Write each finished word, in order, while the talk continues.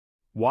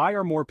Why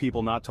are more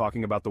people not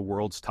talking about the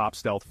world's top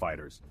stealth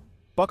fighters?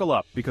 Buckle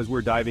up, because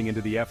we're diving into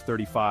the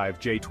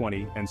F-35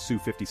 J-20 and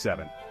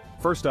Su-57.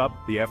 First up,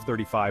 the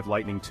F-35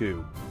 Lightning II.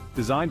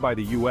 Designed by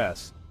the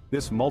US,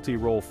 this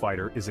multi-role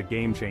fighter is a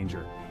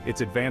game-changer.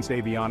 Its advanced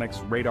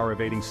avionics,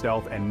 radar-evading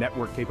stealth, and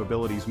network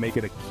capabilities make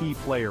it a key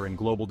player in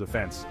global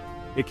defense.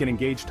 It can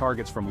engage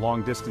targets from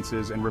long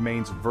distances and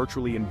remains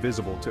virtually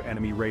invisible to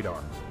enemy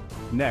radar.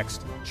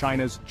 Next,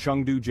 China's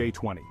Chengdu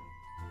J-20.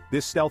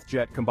 This stealth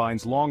jet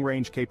combines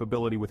long-range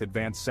capability with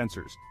advanced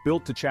sensors,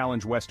 built to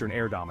challenge Western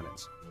air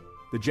dominance.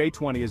 The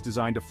J-20 is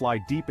designed to fly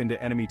deep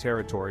into enemy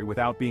territory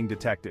without being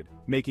detected,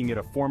 making it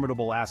a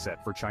formidable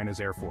asset for China's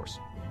Air Force.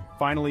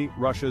 Finally,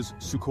 Russia's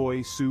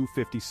Sukhoi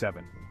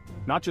Su-57.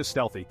 Not just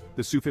stealthy,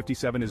 the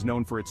Su-57 is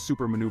known for its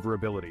super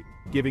maneuverability,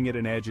 giving it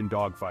an edge in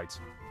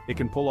dogfights. It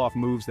can pull off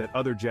moves that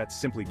other jets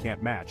simply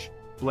can't match,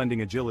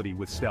 blending agility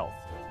with stealth.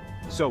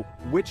 So,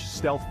 which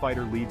stealth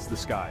fighter leads the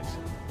skies?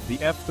 The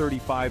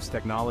F-35's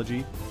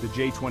technology, the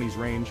J-20's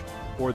range,